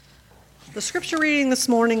The scripture reading this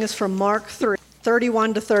morning is from Mark 3,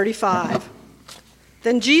 31 to 35.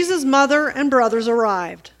 Then Jesus' mother and brothers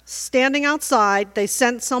arrived. Standing outside, they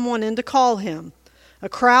sent someone in to call him. A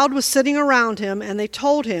crowd was sitting around him, and they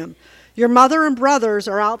told him, "Your mother and brothers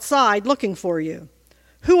are outside looking for you."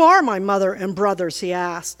 "Who are my mother and brothers?" he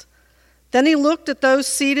asked. Then he looked at those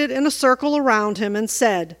seated in a circle around him and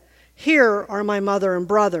said, "Here are my mother and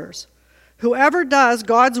brothers. Whoever does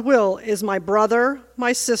God's will is my brother,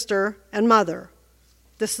 my sister, and mother."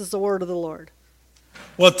 This is the word of the Lord.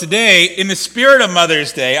 Well, today, in the spirit of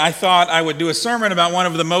Mother's Day, I thought I would do a sermon about one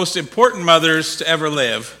of the most important mothers to ever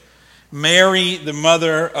live, Mary, the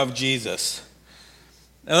mother of Jesus.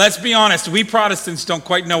 Now, let's be honest, we Protestants don't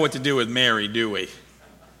quite know what to do with Mary, do we?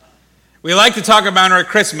 We like to talk about her at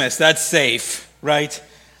Christmas. That's safe, right?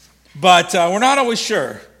 But we're not always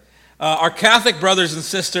sure. Our Catholic brothers and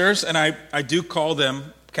sisters, and I do call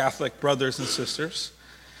them Catholic brothers and sisters,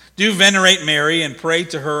 do venerate Mary and pray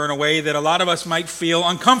to her in a way that a lot of us might feel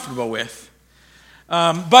uncomfortable with.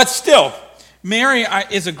 But still, Mary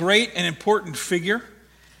is a great and important figure,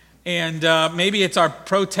 and maybe it's our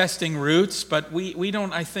protesting roots, but we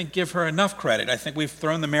don't, I think, give her enough credit. I think we've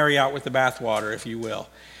thrown the Mary out with the bathwater, if you will.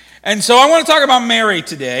 And so I want to talk about Mary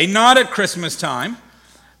today, not at Christmas time,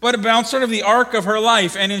 but about sort of the arc of her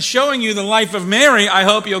life. And in showing you the life of Mary, I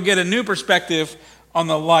hope you'll get a new perspective on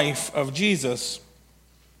the life of Jesus.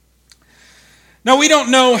 Now, we don't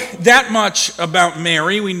know that much about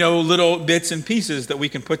Mary. We know little bits and pieces that we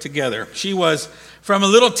can put together. She was from a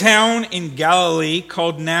little town in Galilee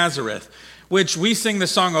called Nazareth, which we sing the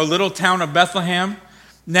song, "O Little Town of Bethlehem."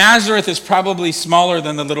 Nazareth is probably smaller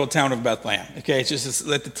than the little town of Bethlehem. Okay, it's just this,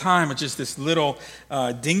 at the time, it's just this little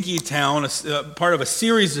dinky town, part of a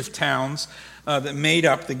series of towns that made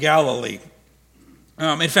up the Galilee.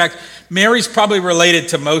 In fact, Mary's probably related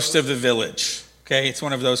to most of the village. Okay, it's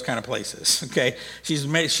one of those kind of places. Okay,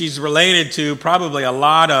 she's related to probably a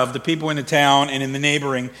lot of the people in the town and in the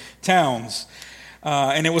neighboring towns.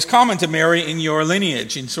 And it was common to marry in your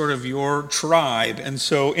lineage, in sort of your tribe. And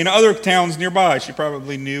so in other towns nearby, she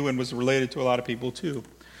probably knew and was related to a lot of people too.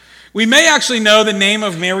 We may actually know the name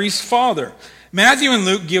of Mary's father. Matthew and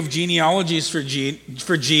Luke give genealogies for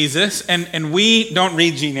Jesus, and we don't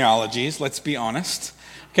read genealogies, let's be honest.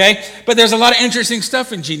 Okay, but there's a lot of interesting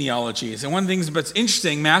stuff in genealogies. And one thing that's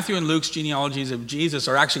interesting, Matthew and Luke's genealogies of Jesus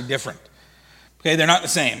are actually different. Okay, they're not the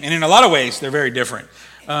same. And in a lot of ways, they're very different.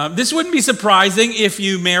 This wouldn't be surprising if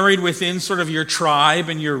you married within sort of your tribe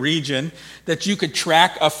and your region, that you could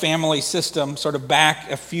track a family system sort of back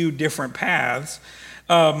a few different paths.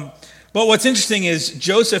 But what's interesting is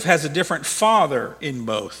Joseph has a different father in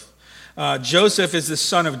both. Joseph is the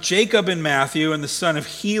son of Jacob in Matthew and the son of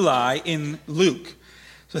Heli in Luke.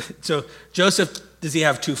 So Joseph, does he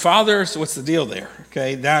have two fathers? What's the deal there?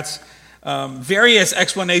 Okay, that's various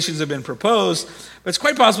explanations have been proposed. But it's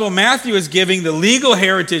quite possible Matthew is giving the legal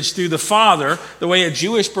heritage through the father, the way a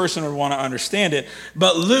Jewish person would want to understand it.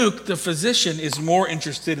 But Luke, the physician, is more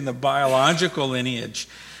interested in the biological lineage.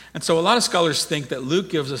 And so a lot of scholars think that Luke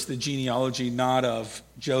gives us the genealogy not of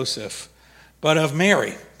Joseph, but of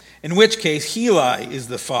Mary, in which case Heli is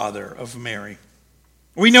the father of Mary.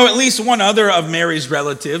 We know at least one other of Mary's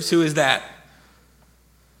relatives. Who is that?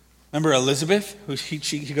 Remember Elizabeth, who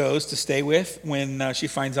she goes to stay with when she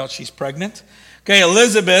finds out she's pregnant? Okay,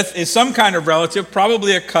 Elizabeth is some kind of relative,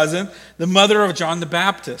 probably a cousin, the mother of John the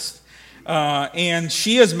Baptist. And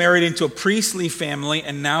she is married into a priestly family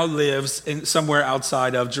and now lives somewhere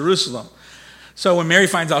outside of Jerusalem. So when Mary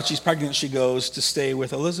finds out she's pregnant, she goes to stay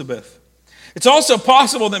with Elizabeth. It's also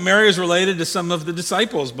possible that Mary is related to some of the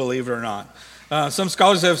disciples, believe it or not. Some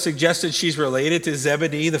scholars have suggested she's related to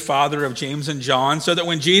Zebedee, the father of James and John, so that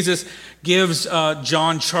when Jesus gives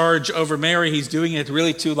John charge over Mary, he's doing it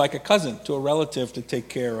really to like a cousin, to a relative to take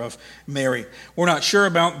care of Mary. We're not sure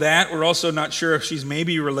about that. We're also not sure if she's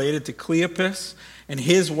maybe related to Cleopas and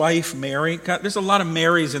his wife Mary. There's a lot of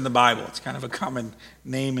Marys in the Bible. It's kind of a common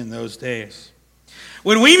name in those days.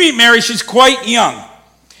 When we meet Mary, she's quite young.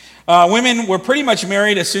 Women were pretty much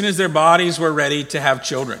married as soon as their bodies were ready to have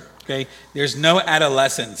children. Okay, there's no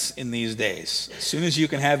adolescence in these days. As soon as you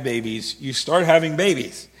can have babies, you start having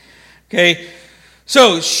babies. Okay,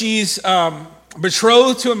 so she's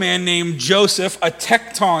betrothed to a man named Joseph, a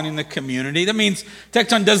tekton in the community. That means,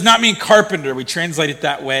 tekton does not mean carpenter. We translate it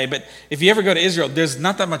that way. But if you ever go to Israel, there's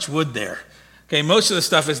not that much wood there. Okay, most of the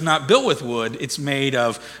stuff is not built with wood. It's made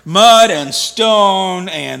of mud and stone,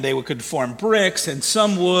 and they could form bricks and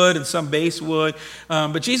some wood and some base wood.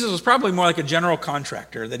 But Jesus was probably more like a general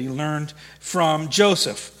contractor that he learned from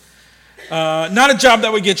Joseph. Not a job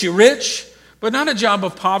that would get you rich, but not a job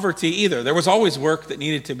of poverty either. There was always work that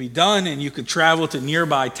needed to be done, and you could travel to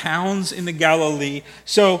nearby towns in the Galilee.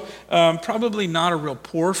 So probably not a real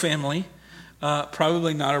poor family,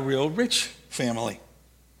 probably not a real rich family.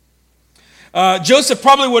 Joseph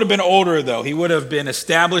probably would have been older, though. He would have been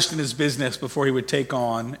established in his business before he would take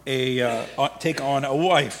on a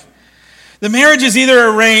wife. The marriage is either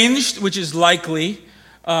arranged, which is likely.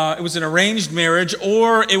 It was an arranged marriage,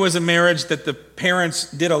 or it was a marriage that the parents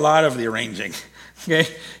did a lot of the arranging. Okay,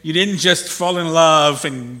 you didn't just fall in love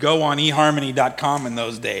and go on eharmony.com in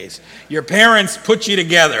those days. Your parents put you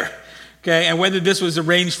together. Okay, and whether this was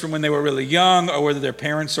arranged from when they were really young or whether their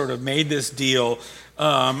parents sort of made this deal,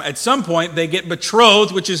 at some point they get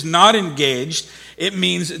betrothed, which is not engaged. It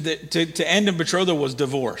means that to end a betrothal was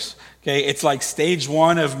divorce. Okay, it's like stage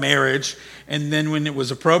one of marriage, and then when it was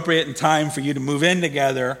appropriate and time for you to move in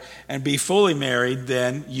together and be fully married,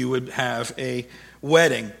 then you would have a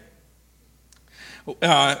wedding.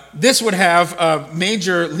 This would have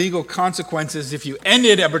major legal consequences. If you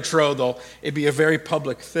ended a betrothal, it'd be a very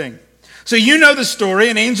public thing. So you know the story.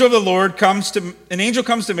 An angel comes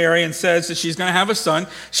to Mary and says that she's going to have a son.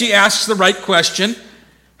 She asks the right question: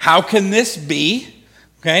 how can this be?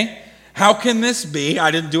 Okay? How can this be?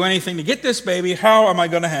 I didn't do anything to get this baby. How am I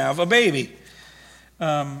going to have a baby?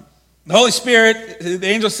 The Holy Spirit, the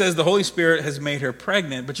angel says the Holy Spirit has made her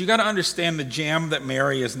pregnant, but you got to understand the jam that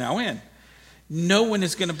Mary is now in. No one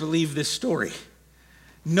is going to believe this story.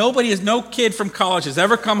 No kid from college has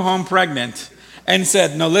ever come home pregnant and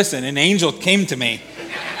said, no, listen, an angel came to me,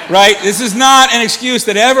 right? This is not an excuse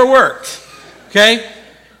that ever worked, okay?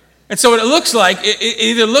 And so what it looks like, it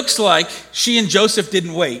either looks like she and Joseph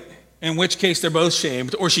didn't wait, in which case they're both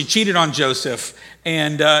shamed, or she cheated on Joseph,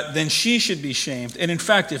 and then she should be shamed. And in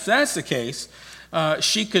fact, if that's the case,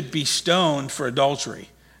 she could be stoned for adultery,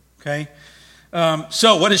 okay?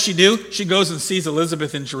 So what does she do? She goes and sees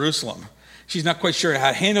Elizabeth in Jerusalem. She's not quite sure how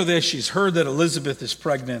to handle this. She's heard that Elizabeth is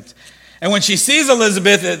pregnant. And when she sees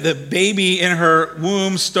Elizabeth, the baby in her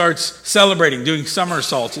womb starts celebrating, doing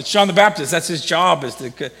somersaults. It's John the Baptist. That's his job, is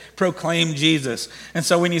to proclaim Jesus. And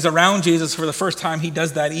so when he's around Jesus for the first time, he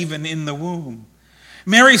does that even in the womb.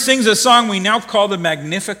 Mary sings a song we now call the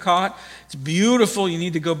Magnificat. It's beautiful. You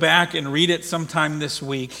need to go back and read it sometime this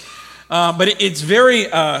week. But it's very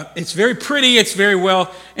pretty. It's very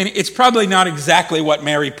well, and it's probably not exactly what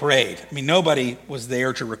Mary prayed. I mean, nobody was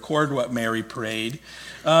there to record what Mary prayed.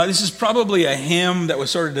 This is probably a hymn that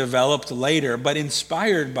was sort of developed later, but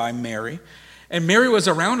inspired by Mary. And Mary was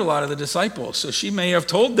around a lot of the disciples, so she may have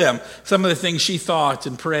told them some of the things she thought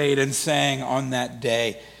and prayed and sang on that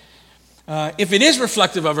day. If it is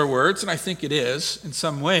reflective of her words, and I think it is in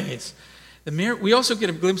some ways, we also get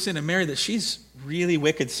a glimpse into Mary that she's really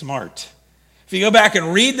wicked smart. If you go back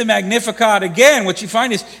and read the Magnificat again, what you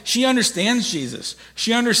find is she understands Jesus.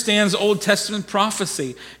 She understands Old Testament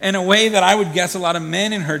prophecy in a way that I would guess a lot of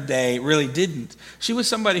men in her day really didn't. She was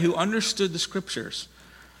somebody who understood the Scriptures.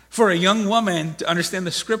 For a young woman to understand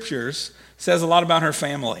the Scriptures says a lot about her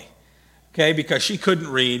family. Okay, because she couldn't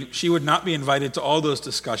read. She would not be invited to all those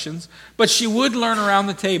discussions, but she would learn around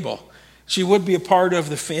the table. She would be a part of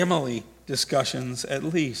the family discussions at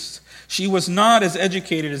least. She was not as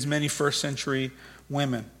educated as many first century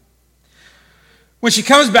women. When she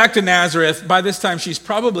comes back to Nazareth, by this time she's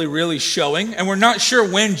probably really showing, and we're not sure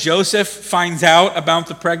when Joseph finds out about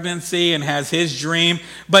the pregnancy and has his dream,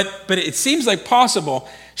 but it seems like possible.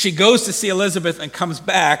 She goes to see Elizabeth and comes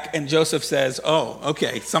back, and Joseph says, oh,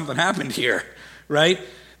 okay, something happened here, right?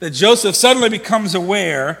 That Joseph suddenly becomes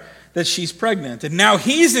aware that she's pregnant, and now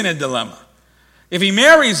he's in a dilemma. If he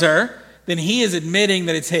marries her, then he is admitting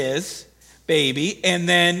that it's his baby, and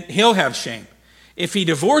then he'll have shame. If he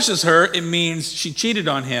divorces her, it means she cheated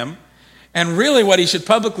on him, and really what he should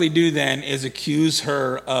publicly do then is accuse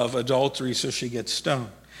her of adultery so she gets stoned.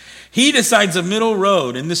 He decides a middle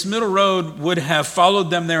road, and this middle road would have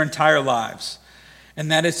followed them their entire lives,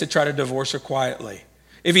 and that is to try to divorce her quietly.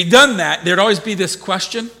 If he'd done that, there'd always be this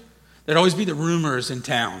question, there'd always be the rumors in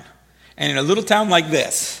town. And in a little town like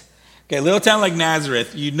this, okay, a little town like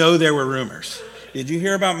Nazareth, you know there were rumors. Did you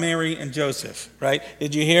hear about Mary and Joseph, right?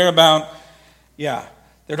 Did you hear about, yeah.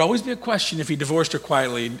 There'd always be a question if he divorced her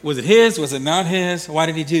quietly. Was it his? Was it not his? Why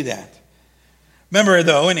did he do that? Remember,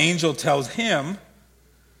 though, an angel tells him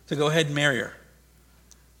to go ahead and marry her,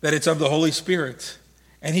 that it's of the Holy Spirit.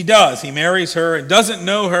 And he does. He marries her and doesn't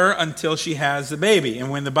know her until she has the baby. And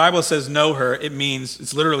when the Bible says know her, it means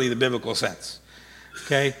it's literally the biblical sense.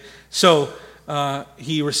 Okay? So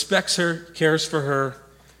he respects her, cares for her.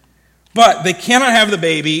 But they cannot have the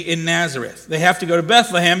baby in Nazareth. They have to go to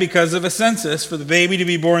Bethlehem because of a census for the baby to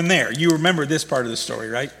be born there. You remember this part of the story,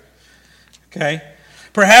 right? Okay?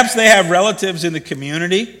 Perhaps they have relatives in the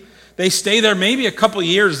community. They stay there maybe a couple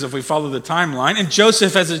years if we follow the timeline. And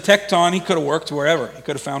Joseph, as a tekton, he could have worked wherever. He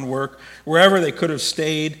could have found work wherever. They could have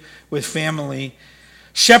stayed with family.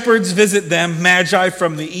 Shepherds visit them. Magi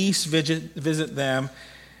from the east visit them.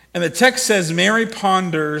 And the text says Mary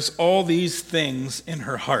ponders all these things in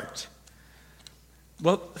her heart.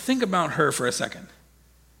 Well, think about her for a second.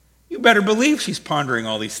 You better believe she's pondering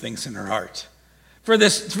all these things in her heart. For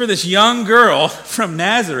this young girl from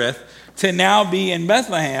Nazareth to now be in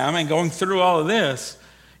Bethlehem and going through all of this,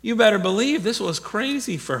 you better believe this was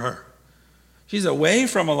crazy for her. She's away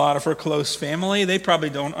from a lot of her close family. They probably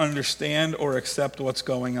don't understand or accept what's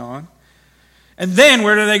going on. And then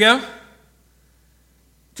where do they go?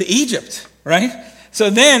 To Egypt, right? So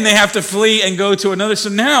then they have to flee and go to another. So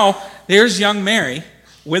now there's young Mary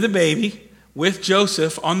with a baby, with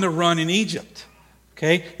Joseph on the run in Egypt.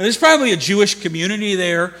 Okay? Now, there's probably a Jewish community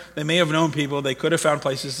there. They may have known people. They could have found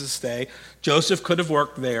places to stay. Joseph could have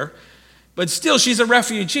worked there. But still, she's a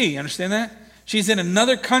refugee. You understand that? She's in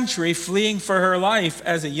another country fleeing for her life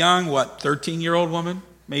as a young, 13-year-old woman?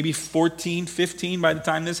 Maybe 14, 15 by the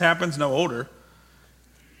time this happens, no older.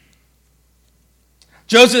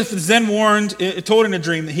 Joseph is then warned, told in a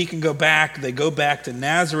dream that he can go back. They go back to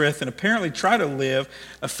Nazareth and apparently try to live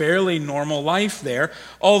a fairly normal life there.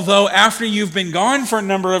 Although after you've been gone for a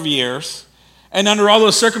number of years, and under all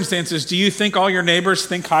those circumstances, do you think all your neighbors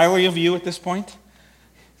think highly of you at this point?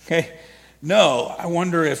 Okay. No. I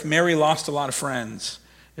wonder if Mary lost a lot of friends.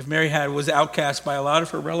 If Mary was outcast by a lot of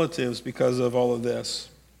her relatives because of all of this.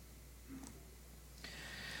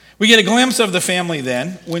 We get a glimpse of the family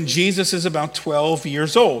then when Jesus is about 12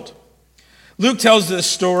 years old. Luke tells this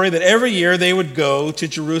story that every year they would go to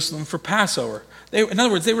Jerusalem for Passover. In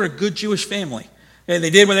other words, they were a good Jewish family.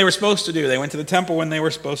 They did what they were supposed to do. They went to the temple when they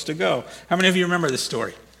were supposed to go. How many of you remember this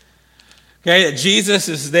story? Okay, that Jesus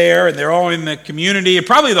is there and they're all in the community,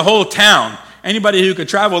 probably the whole town. Anybody who could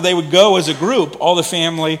travel, they would go as a group. All the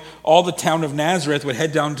family, all the town of Nazareth would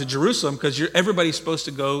head down to Jerusalem because everybody's supposed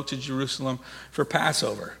to go to Jerusalem for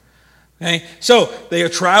Passover. Okay, so they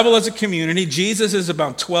travel as a community. Jesus is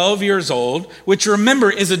about 12 years old, which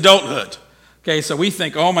remember is adulthood. Okay, so we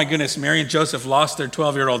think, oh my goodness, Mary and Joseph lost their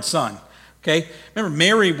 12-year-old son. Okay, remember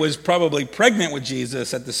Mary was probably pregnant with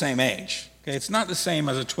Jesus at the same age. Okay, it's not the same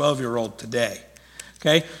as a 12-year-old today.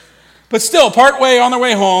 Okay, but still, partway on their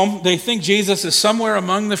way home, they think Jesus is somewhere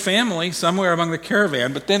among the family, somewhere among the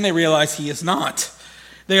caravan, but then they realize he is not.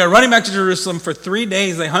 They are running back to Jerusalem for 3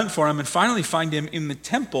 days. They hunt for him and finally find him in the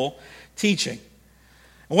temple teaching.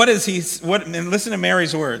 What is he? And listen to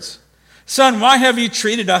Mary's words. Son, why have you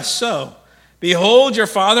treated us so? Behold, your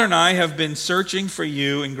father and I have been searching for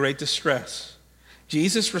you in great distress.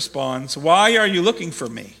 Jesus responds, why are you looking for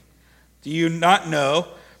me? Do you not know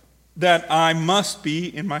that I must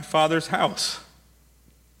be in my Father's house?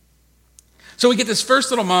 So we get this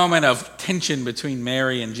first little moment of tension between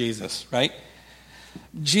Mary and Jesus, right?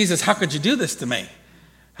 Jesus, how could you do this to me?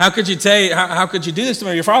 How could you do this to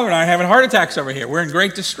me? Your father and I are having heart attacks over here. We're in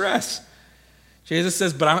great distress. Jesus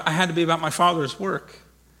says, but I had to be about my Father's work.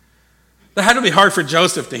 That had to be hard for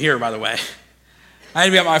Joseph to hear, by the way. I had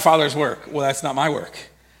to be about my Father's work. Well, that's not my work.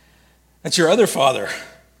 That's your other father.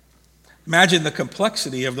 Imagine the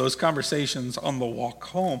complexity of those conversations on the walk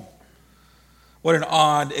home. What an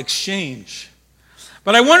odd exchange.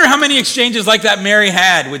 But I wonder how many exchanges like that Mary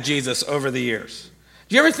had with Jesus over the years.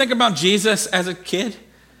 Do you ever think about Jesus as a kid?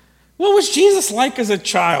 What was Jesus like as a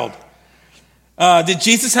child? Did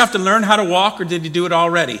Jesus have to learn how to walk, or did he do it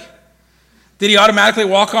already? Did he automatically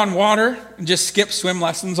walk on water and just skip swim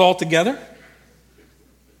lessons altogether?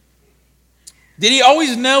 Did he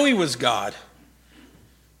always know he was God?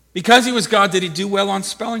 Because he was God, did he do well on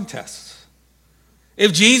spelling tests?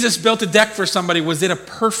 If Jesus built a deck for somebody, was it a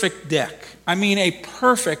perfect deck? I mean, a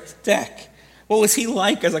perfect deck. What was he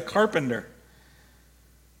like as a carpenter?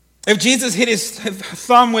 If Jesus hit his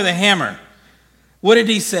thumb with a hammer, what did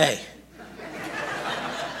he say?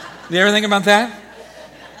 Do you ever think about that?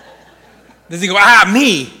 Does he go,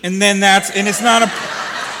 me? And it's not a...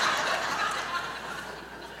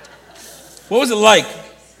 What was it like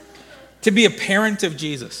to be a parent of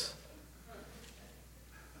Jesus?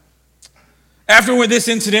 After this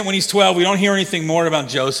incident, when he's 12, we don't hear anything more about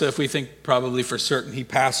Joseph. We think probably for certain he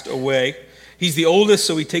passed away. He's the oldest,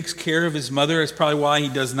 so he takes care of his mother. That's probably why he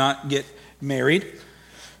does not get married.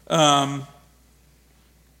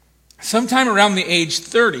 Sometime around the age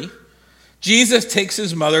 30, Jesus takes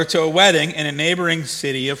his mother to a wedding in a neighboring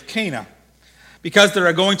city of Cana. Because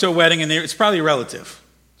they're going to a wedding, and it's probably a relative.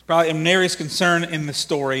 It's probably, and Mary's concern in the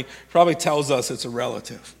story probably tells us it's a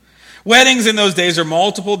relative. Weddings in those days are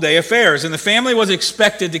multiple day affairs, and the family was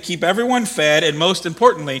expected to keep everyone fed and, most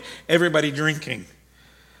importantly, everybody drinking.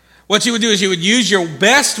 What you would do is you would use your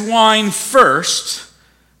best wine first,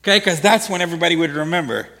 okay, because that's when everybody would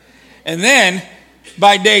remember. And then,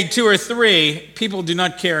 by day 2 or 3, people do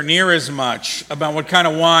not care near as much about what kind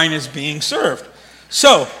of wine is being served.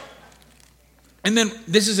 So, and then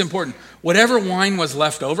this is important, whatever wine was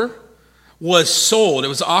left over was sold, it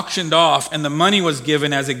was auctioned off, and the money was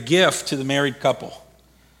given as a gift to the married couple.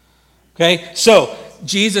 Okay, so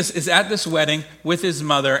Jesus is at this wedding with his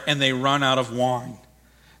mother, and they run out of wine.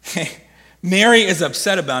 Mary is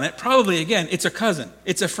upset about it. Probably, again, it's a cousin,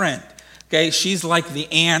 it's a friend. Okay, she's like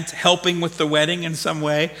the aunt helping with the wedding in some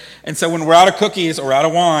way. And so when we're out of cookies or out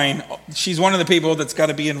of wine, she's one of the people that's got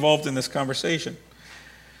to be involved in this conversation.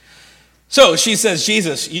 So she says,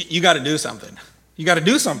 Jesus, you got to do something. You got to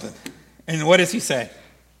do something. And what does he say?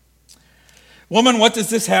 Woman, what does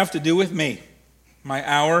this have to do with me? My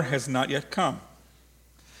hour has not yet come.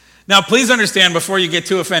 Now, please understand before you get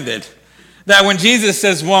too offended that when Jesus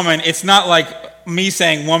says woman, it's not like me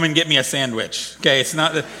saying, woman, get me a sandwich. Okay, it's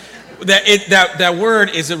not that word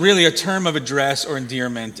is really a term of address or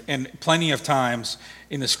endearment, and plenty of times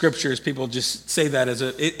in the scriptures, people just say that as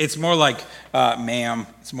it's more like ma'am.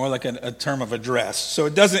 It's more like a term of address. So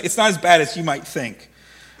it's not as bad as you might think.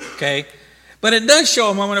 Okay? But it does show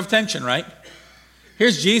a moment of tension, right?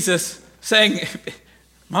 Here's Jesus saying,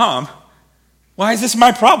 Mom, why is this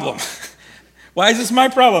my problem? Why is this my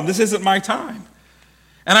problem? This isn't my time.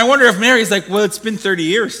 And I wonder if Mary's like, well, it's been 30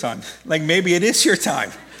 years, son. Like maybe it is your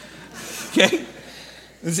time. Okay?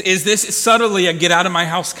 Is this subtly a get out of my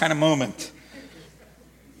house kind of moment?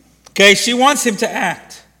 Okay, she wants him to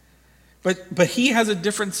act. But he has a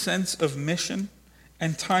different sense of mission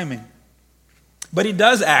and timing. But he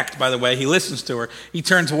does act, by the way. He listens to her. He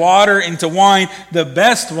turns water into wine, the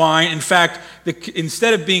best wine. In fact,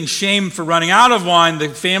 instead of being shamed for running out of wine, the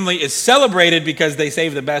family is celebrated because they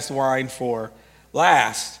saved the best wine for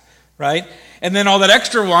last, right? And then all that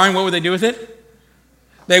extra wine, what would they do with it?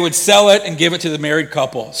 They would sell it and give it to the married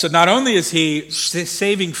couple. So not only is he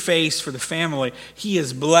saving face for the family, he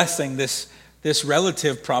is blessing this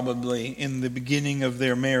relative probably in the beginning of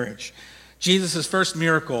their marriage. Jesus' first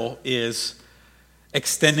miracle is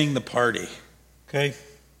extending the party, okay?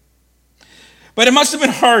 But it must have been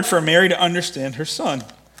hard for Mary to understand her son.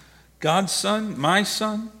 God's son, my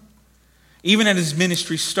son. Even as his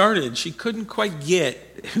ministry started, she couldn't quite get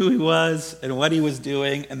who he was and what he was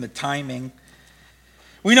doing and the timing.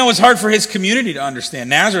 We know it's hard for his community to understand.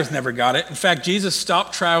 Nazareth never got it. In fact, Jesus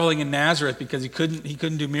stopped traveling in Nazareth because he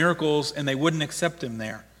couldn't do miracles and they wouldn't accept him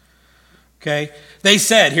there. Okay? They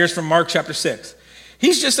said, here's from Mark chapter 6,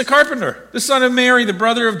 he's just a carpenter, the son of Mary, the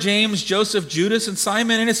brother of James, Joseph, Judas, and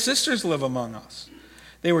Simon, and his sisters live among us.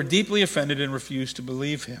 They were deeply offended and refused to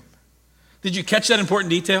believe him. Did you catch that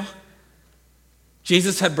important detail?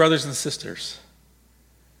 Jesus had brothers and sisters.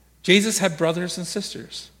 Jesus had brothers and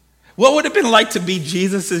sisters. What would it have been like to be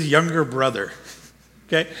Jesus' younger brother?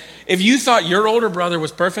 Okay? If you thought your older brother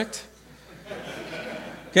was perfect,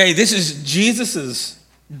 okay, this is Jesus'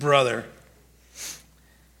 brother.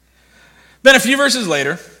 Then a few verses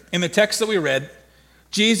later, in the text that we read,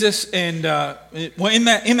 Jesus in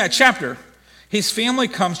that chapter, his family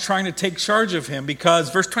comes trying to take charge of him because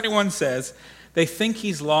verse 21 says, they think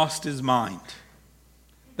he's lost his mind.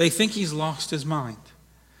 They think he's lost his mind.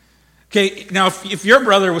 Okay, now if your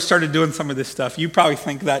brother started doing some of this stuff, you probably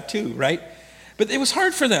think that too, right? But it was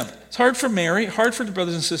hard for them. It's hard for Mary, hard for the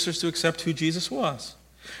brothers and sisters to accept who Jesus was.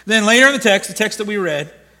 Then later in the text that we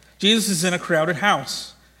read, Jesus is in a crowded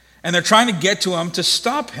house. And they're trying to get to him to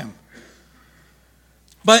stop him.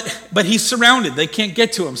 But he's surrounded. They can't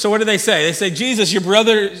get to him. So what do they say? They say, Jesus, your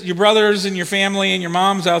brothers and your family and your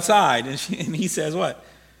mom's outside. And he says what?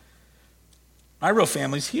 My real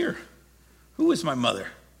family's here. Who is my mother?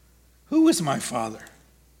 Who is my father?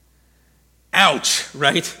 Ouch,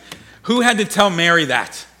 right? Who had to tell Mary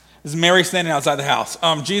that? Is Mary standing outside the house?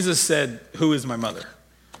 Jesus said, who is my mother?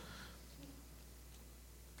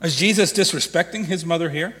 Is Jesus disrespecting his mother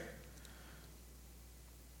here?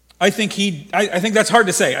 I think that's hard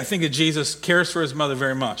to say. I think that Jesus cares for his mother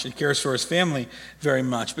very much. He cares for his family very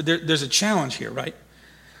much. But there's a challenge here, right?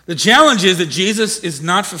 The challenge is that Jesus is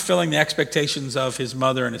not fulfilling the expectations of his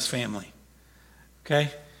mother and his family.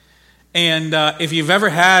 Okay? And if you've ever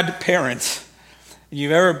had parents,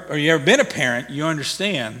 you've ever been a parent, you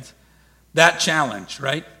understand that challenge,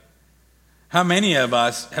 right? How many of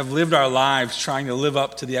us have lived our lives trying to live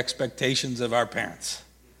up to the expectations of our parents?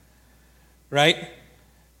 Right?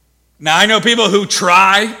 Now, I know people who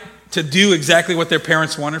try to do exactly what their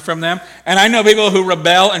parents wanted from them. And I know people who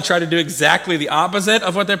rebel and try to do exactly the opposite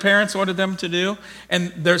of what their parents wanted them to do,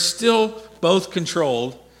 and they're still both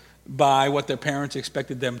controlled by what their parents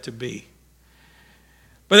expected them to be.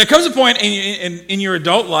 But there comes a point in your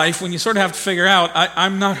adult life when you sort of have to figure out,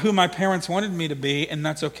 I'm not who my parents wanted me to be, and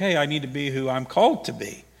that's okay. I need to be who I'm called to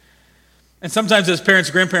be. And sometimes as parents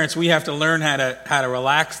and grandparents, we have to learn how to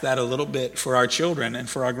relax that a little bit for our children and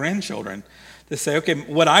for our grandchildren. To say, okay,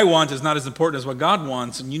 what I want is not as important as what God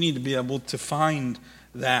wants, and you need to be able to find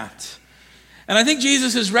that. And I think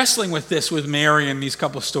Jesus is wrestling with this with Mary in these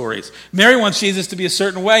couple stories. Mary wants Jesus to be a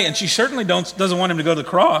certain way, and she certainly doesn't want him to go to the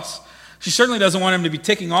cross. She certainly doesn't want him to be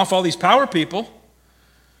ticking off all these power people.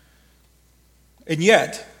 And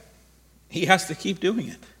yet, he has to keep doing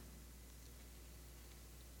it.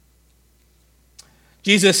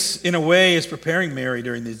 Jesus, in a way, is preparing Mary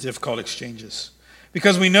during these difficult exchanges,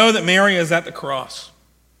 because we know that Mary is at the cross.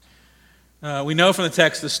 We know from the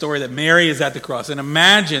text, the story, that Mary is at the cross. And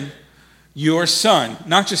imagine your son,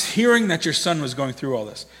 not just hearing that your son was going through all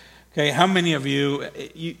this. Okay, how many of you,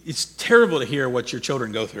 it's terrible to hear what your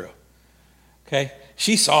children go through. Okay,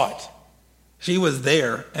 she saw it. She was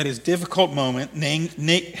there at his difficult moment,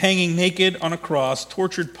 hanging naked on a cross,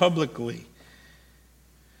 tortured publicly.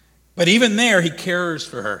 But even there, he cares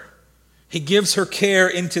for her. He gives her care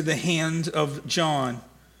into the hand of John.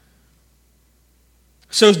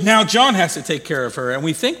 So now John has to take care of her. And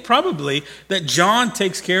we think probably that John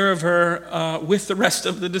takes care of her with the rest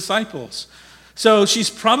of the disciples. So she's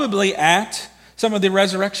probably at some of the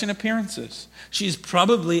resurrection appearances. She's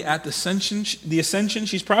probably at the ascension.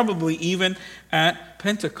 She's probably even at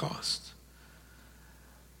Pentecost.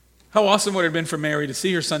 How awesome would it have been for Mary to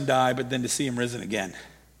see her son die, but then to see him risen again?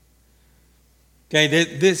 Okay,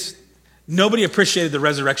 nobody appreciated the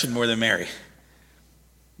resurrection more than Mary.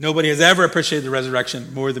 Nobody has ever appreciated the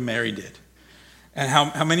resurrection more than Mary did. And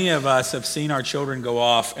how many of us have seen our children go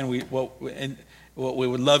off, and what we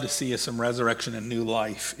would love to see is some resurrection and new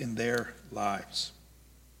life in their lives.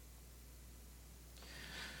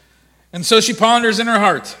 And so she ponders in her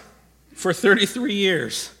heart for 33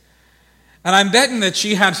 years. And I'm betting that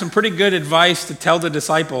she had some pretty good advice to tell the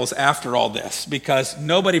disciples after all this, because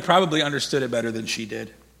nobody probably understood it better than she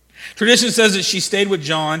did. Tradition says that she stayed with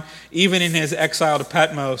John even in his exile to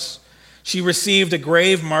Patmos. She received a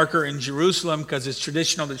grave marker in Jerusalem because it's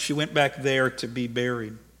traditional that she went back there to be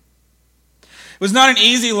buried. It was not an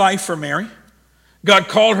easy life for Mary. God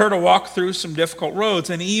called her to walk through some difficult roads,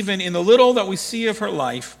 and even in the little that we see of her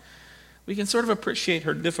life, we can sort of appreciate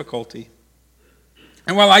her difficulty.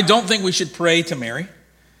 And while I don't think we should pray to Mary,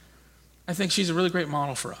 I think she's a really great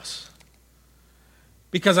model for us.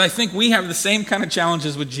 Because I think we have the same kind of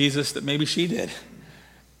challenges with Jesus that maybe she did.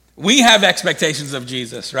 We have expectations of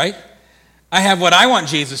Jesus, right? I have what I want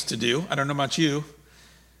Jesus to do. I don't know about you.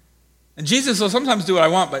 And Jesus will sometimes do what I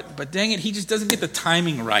want, but dang it, he just doesn't get the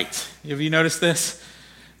timing right. Have you noticed this?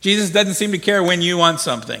 Jesus doesn't seem to care when you want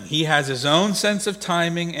something. He has his own sense of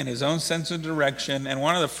timing and his own sense of direction. And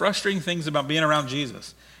one of the frustrating things about being around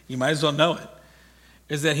Jesus, you might as well know it,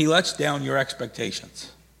 is that he lets down your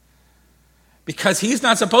expectations. Because he's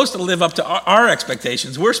not supposed to live up to our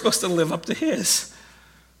expectations. We're supposed to live up to his.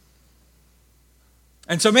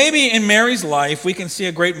 And so maybe in Mary's life, we can see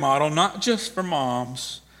a great model, not just for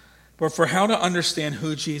moms, but for how to understand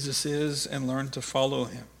who Jesus is and learn to follow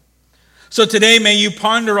him. So today, may you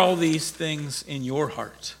ponder all these things in your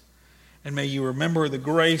heart, and may you remember the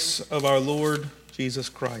grace of our Lord Jesus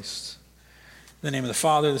Christ. In the name of the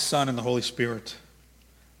Father, the Son, and the Holy Spirit.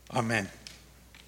 Amen.